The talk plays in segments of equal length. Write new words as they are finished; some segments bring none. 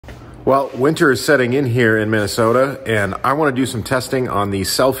Well, winter is setting in here in Minnesota, and I want to do some testing on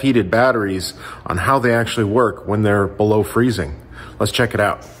these self-heated batteries on how they actually work when they're below freezing. Let's check it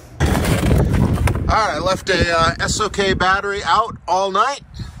out. All right, I left a SOK battery out all night.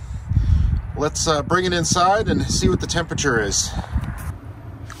 Let's bring it inside and see what the temperature is.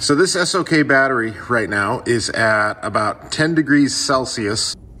 So this SOK battery right now is at about 10 degrees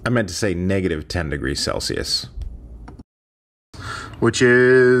Celsius. I meant to say negative 10 degrees Celsius. Which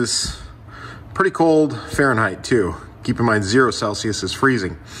is pretty cold Fahrenheit too. Keep in mind 0 Celsius is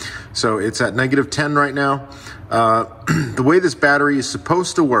freezing. So it's at negative 10 right now. The way this battery is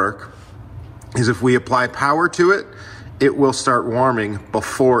supposed to work is if we apply power to it, it will start warming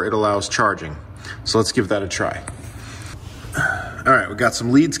before it allows charging. So let's give that a try. All right, we've got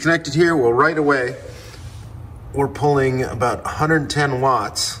some leads connected here. Well, right away, we're pulling about 110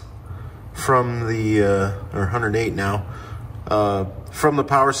 watts from the, or 108 now, from the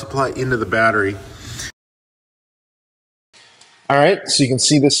power supply into the battery. All right, so you can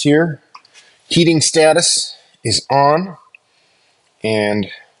see this here. Heating status is on, and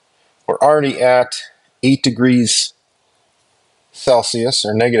we're already at 8 degrees Celsius,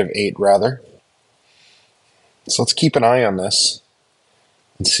 or negative 8 rather. So let's keep an eye on this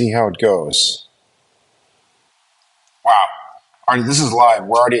and see how it goes. Wow, already this is live.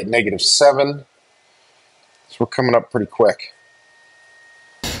 We're already at negative 7, so we're coming up pretty quick.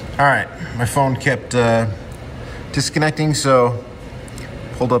 All right, my phone kept disconnecting, so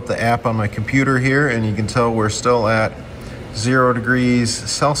pulled up the app on my computer here, and you can tell we're still at 0 degrees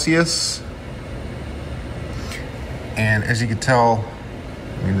Celsius. And as you can tell,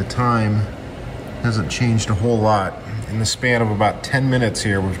 I mean, the time hasn't changed a whole lot. In the span of about 10 minutes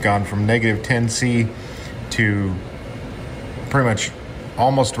here, we've gone from negative 10C to pretty much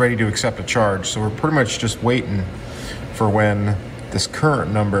almost ready to accept a charge. So we're pretty much just waiting for when this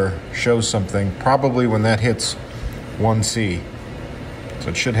current number shows something, probably when that hits 1C. So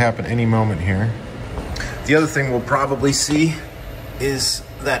it should happen any moment here. The other thing we'll probably see is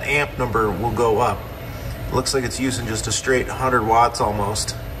that amp number will go up. It looks like it's using just a straight 100 watts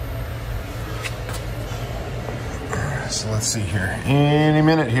almost. So let's see here. Any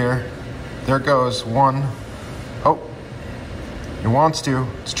minute here. There it goes. 1. Oh, it wants to.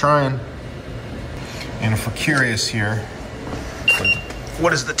 It's trying. And if we're curious here,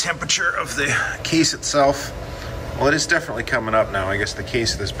 what is the temperature of the case itself? Well, it is definitely coming up now. I guess the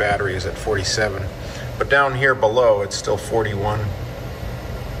case of this battery is at 47. But down here below, it's still 41,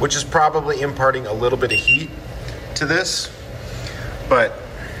 which is probably imparting a little bit of heat to this. But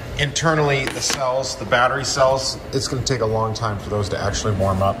internally, the cells, the battery cells, it's going to take a long time for those to actually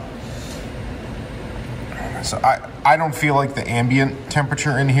warm up. So I don't feel like the ambient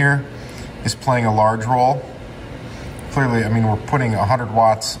temperature in here is playing a large role. Clearly, I mean, we're putting 100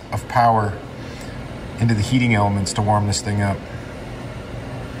 watts of power into the heating elements to warm this thing up.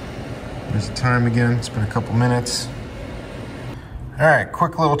 There's the time again. It's been a couple minutes. All right,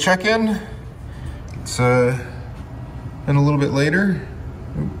 quick little check-in. It's been a little bit later.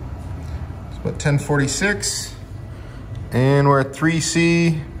 It's about 10:46, and we're at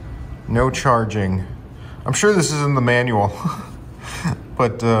 3C. No charging. I'm sure this is in the manual,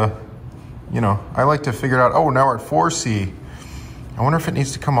 but you know, I like to figure it out. Oh, now we're at 4C. I wonder if it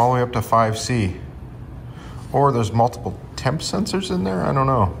needs to come all the way up to 5C. Or there's multiple temp sensors in there? I don't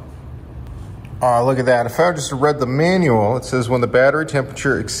know. Look at that. If I just read the manual, it says when the battery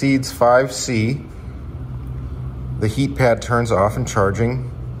temperature exceeds 5C, the heat pad turns off and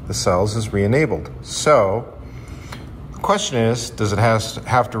charging the cells is re-enabled. So, the question is, does it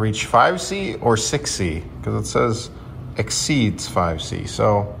have to reach 5C or 6C? Because it says exceeds 5C.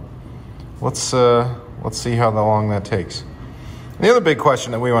 So, let's see how long that takes. The other big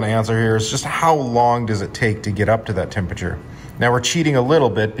question that we want to answer here is just how long does it take to get up to that temperature? Now we're cheating a little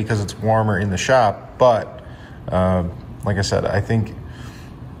bit because it's warmer in the shop, but like I said, I think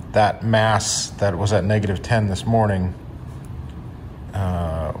that mass that was at negative 10 this morning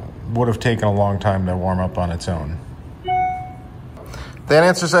would have taken a long time to warm up on its own. That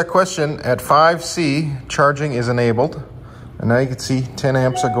answers that question. At 5C, charging is enabled, and now you can see 10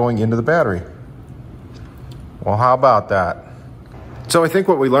 amps are going into the battery. Well, how about that? So I think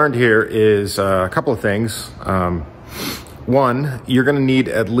what we learned here is a couple of things. One, you're going to need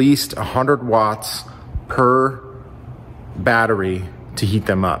at least 100 watts per battery to heat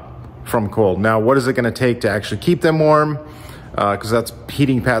them up from cold. Now, what is it going to take to actually keep them warm? Because that's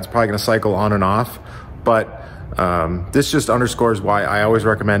heating pad's probably going to cycle on and off. But this just underscores why I always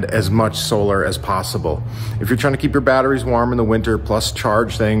recommend as much solar as possible. If you're trying to keep your batteries warm in the winter, plus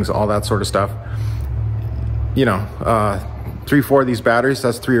charge things, all that sort of stuff, you know, 3-4 of these batteries,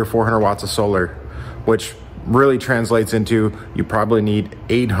 that's 300 or 400 watts of solar, which really translates into you probably need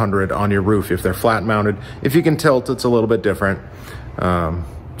 800 on your roof if they're flat mounted. If you can tilt, it's a little bit different.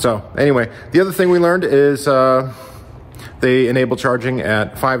 So anyway, the other thing we learned is they enable charging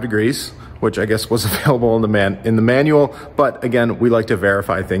at 5 degrees, which I guess was available in the manual, but again, we like to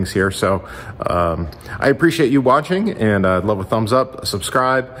verify things here. So I appreciate you watching, and I'd love a thumbs up,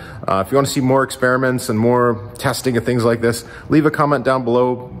 subscribe. If you want to see more experiments and more testing of things like this, leave a comment down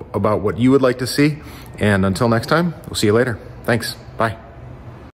below about what you would like to see. And until next time, we'll see you later. Thanks, bye.